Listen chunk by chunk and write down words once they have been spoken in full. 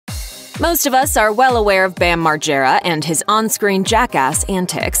Most of us are well aware of Bam Margera and his on-screen Jackass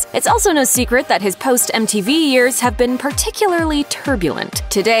antics. It's also no secret that his post-MTV years have been particularly turbulent.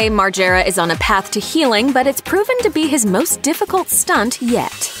 Today, Margera is on a path to healing, but it's proven to be his most difficult stunt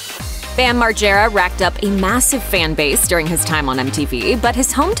yet. Bam Margera racked up a massive fan base during his time on MTV, but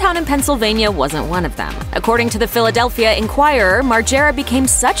his hometown in Pennsylvania wasn't one of them. According to the Philadelphia Inquirer, Margera became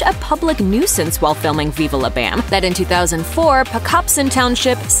such a public nuisance while filming Viva La Bam that in 2004, Pocopson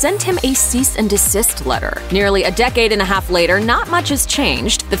Township sent him a cease and desist letter. Nearly a decade and a half later, not much has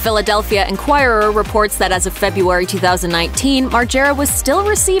changed. The Philadelphia Inquirer reports that as of February 2019, Margera was still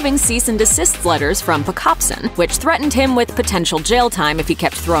receiving cease and desist letters from Pocopson, which threatened him with potential jail time if he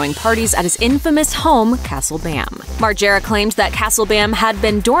kept throwing parties at his infamous home, Castle Bam. Margera claimed that Castle Bam had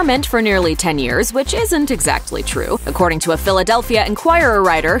been dormant for nearly 10 years, which isn't exactly true, according to a Philadelphia Inquirer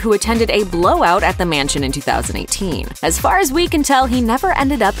writer who attended a blowout at the mansion in 2018. As far as we can tell, he never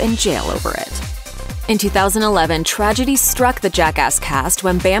ended up in jail over it. In 2011, tragedy struck the Jackass cast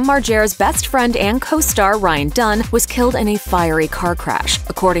when Bam Margera's best friend and co-star Ryan Dunn was killed in a fiery car crash.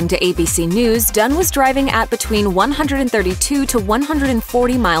 According to ABC News, Dunn was driving at between 132 to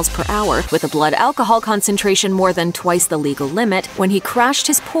 140 miles per hour with a blood alcohol concentration more than twice the legal limit when he crashed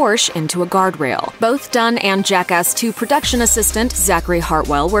his Porsche into a guardrail. Both Dunn and Jackass 2 production assistant Zachary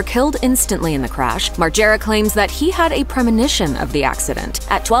Hartwell were killed instantly in the crash. Margera claims that he had a premonition of the accident.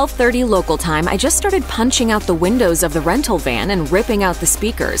 At 12:30 local time, I just started punching out the windows of the rental van and ripping out the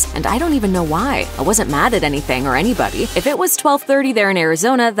speakers, and I don't even know why. I wasn't mad at anything or anybody. If it was 12:30 there in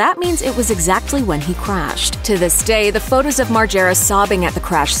Arizona, that means it was exactly when he crashed. To this day, the photos of Margera sobbing at the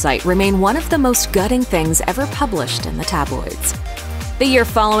crash site remain one of the most gutting things ever published in the tabloids. The year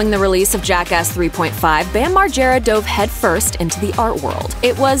following the release of Jackass 3.5, Bam Margera dove headfirst into the art world.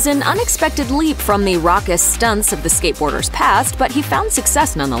 It was an unexpected leap from the raucous stunts of the skateboarder's past, but he found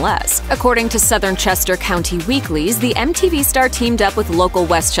success nonetheless. According to Southern Chester County Weeklies, the MTV star teamed up with local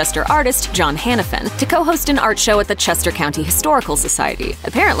Westchester artist John Hannafin to co-host an art show at the Chester County Historical Society.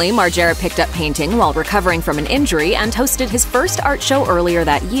 Apparently, Margera picked up painting while recovering from an injury and hosted his first art show earlier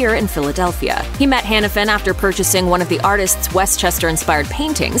that year in Philadelphia. He met Hannafin after purchasing one of the artist's Westchester-inspired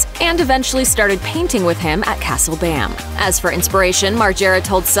paintings and eventually started painting with him at Castle Bam. As for inspiration, Margera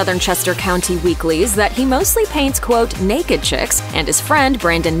told Southern Chester County Weeklies that he mostly paints, quote, naked chicks, and his friend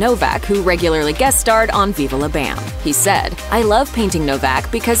Brandon Novak, who regularly guest starred on Viva La Bam. He said, "I love painting Novak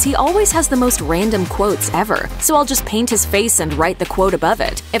because he always has the most random quotes ever, so I'll just paint his face and write the quote above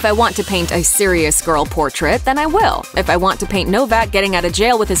it. If I want to paint a serious girl portrait, then I will. If I want to paint Novak getting out of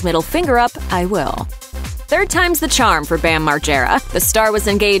jail with his middle finger up, I will." Third time's the charm for Bam Margera. The star was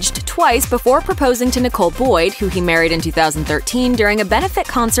engaged twice before proposing to Nicole Boyd, who he married in 2013 during a benefit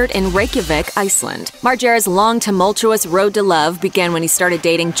concert in Reykjavik, Iceland. Margera's long, tumultuous road to love began when he started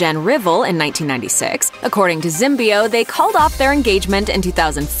dating Jen Rivel in 1996. According to Zimbio, they called off their engagement in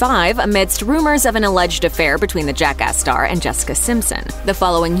 2005 amidst rumors of an alleged affair between the Jackass star and Jessica Simpson. The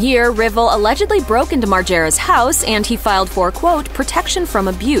following year, Rivel allegedly broke into Margera's house and he filed for, quote, protection from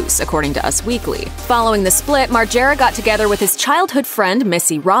abuse, according to Us Weekly. Following the split, Margera got together with his childhood friend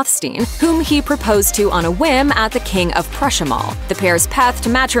Missy Rothstein, whom he proposed to on a whim at the King of Prussia Mall. The pair's path to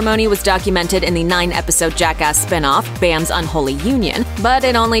matrimony was documented in the 9-episode Jackass spin-off, Bam's Unholy Union, but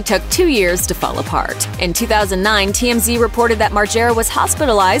it only took 2 years to fall apart. In 2009, TMZ reported that Margera was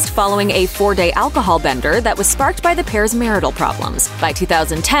hospitalized following a 4-day alcohol bender that was sparked by the pair's marital problems. By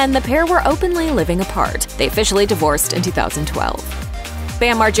 2010, the pair were openly living apart. They officially divorced in 2012.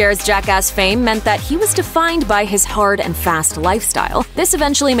 Bam Margera's Jackass fame meant that he was defined by his hard and fast lifestyle. This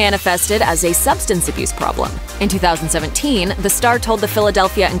eventually manifested as a substance abuse problem. In 2017, the star told the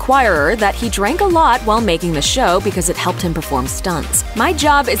Philadelphia Inquirer that he drank a lot while making the show because it helped him perform stunts. "My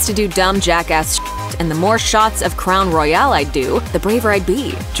job is to do dumb Jackass shit, and the more shots of Crown Royale I do, the braver I'd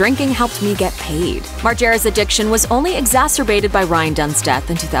be. Drinking helped me get paid." Margera's addiction was only exacerbated by Ryan Dunn's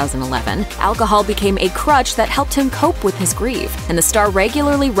death in 2011. Alcohol became a crutch that helped him cope with his grief, and the star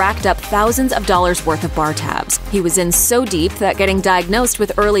regularly racked up thousands of dollars worth of bar tabs. He was in so deep that getting diagnosed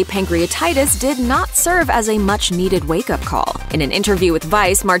with early pancreatitis did not serve as a much-needed wake-up call. In an interview with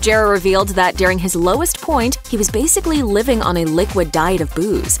Vice, Margera revealed that during his lowest point, he was basically living on a liquid diet of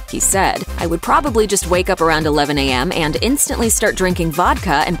booze. He said, "I would probably just wake up around 11 a.m. and instantly start drinking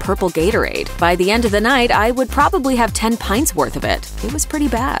vodka and purple Gatorade. By the end of the night, I would probably have 10 pints worth of it. It was pretty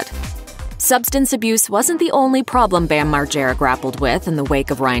bad." Substance abuse wasn't the only problem Bam Margera grappled with in the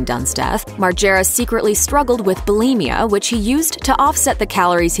wake of Ryan Dunn's death. Margera secretly struggled with bulimia, which he used to offset the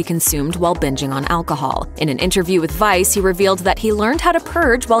calories he consumed while binging on alcohol. In an interview with Vice, he revealed that he learned how to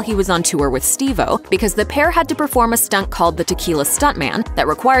purge while he was on tour with Steve-O because the pair had to perform a stunt called the Tequila Stuntman that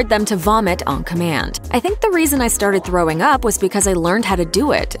required them to vomit on command. I think the reason I started throwing up was because I learned how to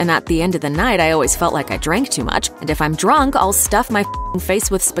do it, and at the end of the night I always felt like I drank too much, and if I'm drunk, I'll stuff my face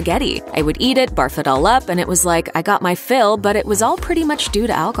with spaghetti. I would eat it, barf it all up, and it was like I got my fill, but it was all pretty much due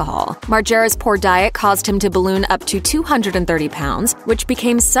to alcohol. Margera's poor diet caused him to balloon up to 230 pounds, which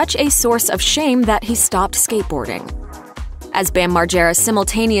became such a source of shame that he stopped skateboarding. As Bam Margera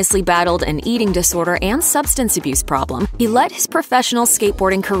simultaneously battled an eating disorder and substance abuse problem, he let his professional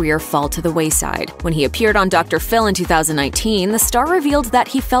skateboarding career fall to the wayside. When he appeared on Dr. Phil in 2019, the star revealed that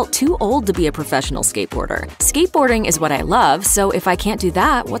he felt too old to be a professional skateboarder. Skateboarding is what I love, so if I can't do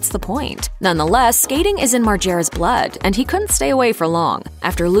that, what's the point? Nonetheless, skating is in Margera's blood, and he couldn't stay away for long.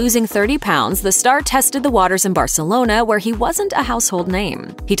 After losing 30 pounds, the star tested the waters in Barcelona, where he wasn't a household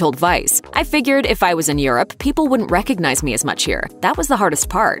name. He told Vice, "I figured if I was in Europe, people wouldn't recognize me as much here. That was the hardest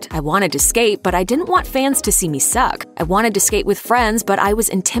part. I wanted to skate, but I didn't want fans to see me suck. I wanted to skate with friends, but I was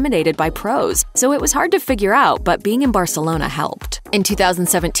intimidated by pros. So it was hard to figure out, but being in Barcelona helped." In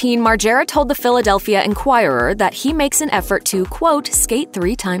 2017, Margera told the Philadelphia Inquirer that he makes an effort to, quote, skate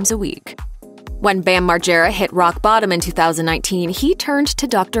 3 times a week. When Bam Margera hit rock bottom in 2019, he turned to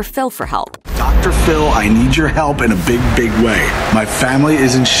Dr. Phil for help. Dr. Phil, I need your help in a big, big way. My family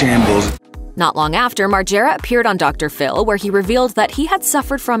is in shambles. Not long after, Margera appeared on Dr. Phil, where he revealed that he had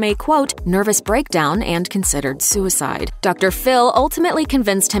suffered from a, quote, nervous breakdown and considered suicide. Dr. Phil ultimately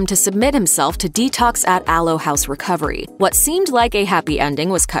convinced him to submit himself to detox at Aloe House Recovery. What seemed like a happy ending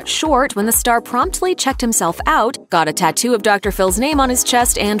was cut short when the star promptly checked himself out, got a tattoo of Dr. Phil's name on his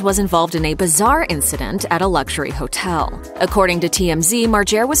chest, and was involved in a bizarre incident at a luxury hotel. According to TMZ,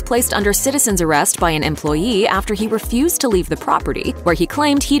 Margera was placed under citizen's arrest by an employee after he refused to leave the property, where he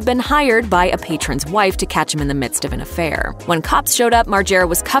claimed he'd been hired by a patron's wife to catch him in the midst of an affair. When cops showed up, Margera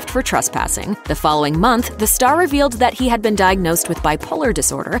was cuffed for trespassing. The following month, the star revealed that he had been diagnosed with bipolar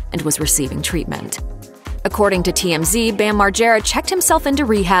disorder and was receiving treatment. According to TMZ, Bam Margera checked himself into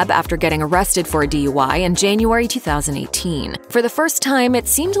rehab after getting arrested for a DUI in January 2018. For the first time, it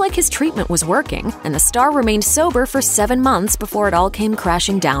seemed like his treatment was working, and the star remained sober for 7 months before it all came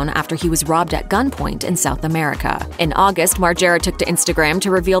crashing down after he was robbed at gunpoint in South America. In August, Margera took to Instagram to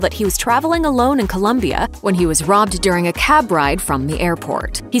reveal that he was traveling alone in Colombia when he was robbed during a cab ride from the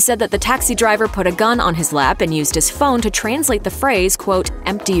airport. He said that the taxi driver put a gun on his lap and used his phone to translate the phrase, quote,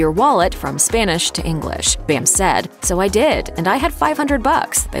 empty your wallet from Spanish to English. Bam said, "So I did, and I had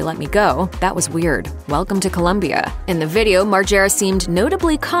 $500. They let me go. That was weird. Welcome to Colombia." In the video, Margera seemed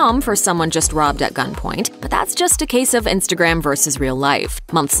notably calm for someone just robbed at gunpoint, but that's just a case of Instagram versus real life.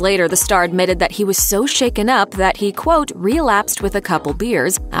 Months later, the star admitted that he was so shaken up that he, quote, relapsed with a couple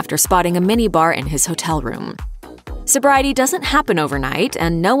beers after spotting a minibar in his hotel room. Sobriety doesn't happen overnight,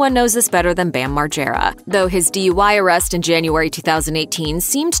 and no one knows this better than Bam Margera. Though his DUI arrest in January 2018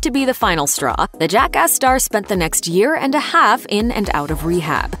 seemed to be the final straw, the Jackass star spent the next year and a half in and out of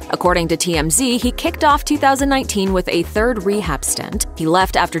rehab. According to TMZ, he kicked off 2019 with a 3rd rehab stint. He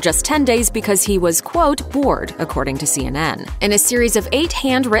left after just 10 days because he was, quote, bored, according to CNN. In a series of 8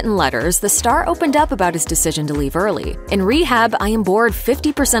 handwritten letters, the star opened up about his decision to leave early. "In rehab, I am bored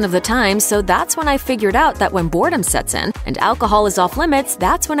 50% of the time, so that's when I figured out that when boredom sets in and alcohol is off limits,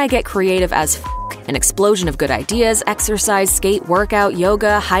 that's when I get creative as an explosion of good ideas, exercise, skate, workout,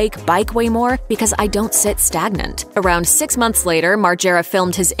 yoga, hike, bike way more, because I don't sit stagnant." Around 6 months later, Margera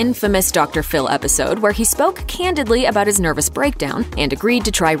filmed his infamous Dr. Phil episode where he spoke candidly about his nervous breakdown and agreed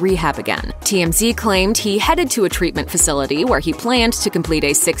to try rehab again. TMZ claimed he headed to a treatment facility where he planned to complete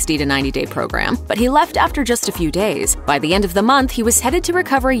a 60 to 90-day program, but he left after just a few days. By the end of the month, he was headed to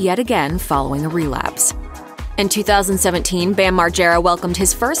recovery yet again following a relapse. In 2017, Bam Margera welcomed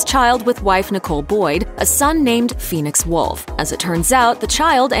his first child with wife Nicole Boyd, a son named Phoenix Wolf. As it turns out, the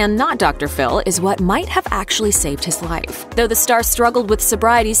child, and not Dr. Phil, is what might have actually saved his life. Though the star struggled with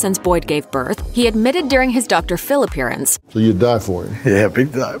sobriety since Boyd gave birth, he admitted during his Dr. Phil appearance, "So you'd die for him?" Yeah,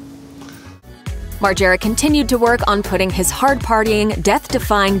 big time. Margera continued to work on putting his hard-partying,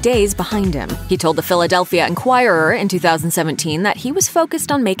 death-defying days behind him. He told the Philadelphia Inquirer in 2017 that he was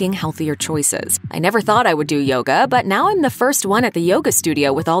focused on making healthier choices. "I never thought I would do yoga, but now I'm the first one at the yoga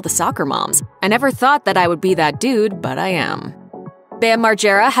studio with all the soccer moms. I never thought that I would be that dude, but I am." Bam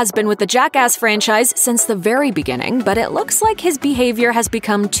Margera has been with the Jackass franchise since the very beginning, but it looks like his behavior has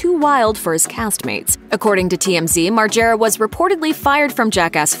become too wild for his castmates. According to TMZ, Margera was reportedly fired from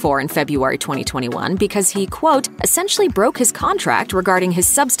Jackass 4 in February 2021 because he, quote, essentially broke his contract regarding his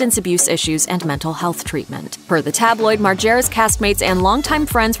substance abuse issues and mental health treatment. Per the tabloid, Margera's castmates and longtime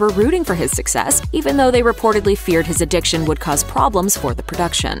friends were rooting for his success, even though they reportedly feared his addiction would cause problems for the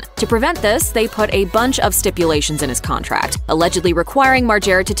production. To prevent this, they put a bunch of stipulations in his contract, allegedly requiring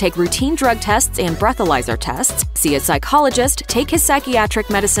Margera to take routine drug tests and breathalyzer tests, see a psychologist, take his psychiatric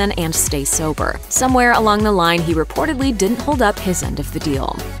medicine, and stay sober. Somewhere along the line, he reportedly didn't hold up his end of the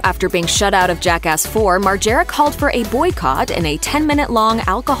deal. After being shut out of Jackass 4, Margera called for a boycott in a 10-minute-long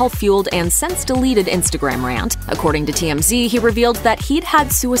alcohol-fueled and since-deleted Instagram rant. According to TMZ, he revealed that he'd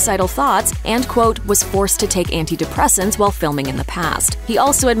had suicidal thoughts and, quote, was forced to take antidepressants while filming in the past. He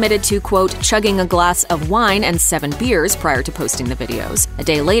also admitted to, quote, chugging a glass of wine and 7 beers prior to posting the videos. A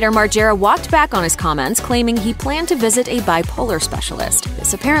day later, Margera walked back on his comments, claiming he planned to visit a bipolar specialist.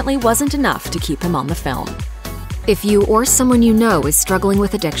 This apparently wasn't enough to keep him on the film. If you or someone you know is struggling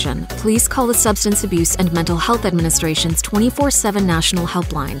with addiction, please call the Substance Abuse and Mental Health Administration's 24/7 national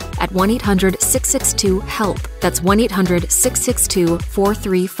helpline at 1-800-662-HELP. That's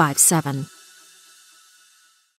 1-800-662-4357.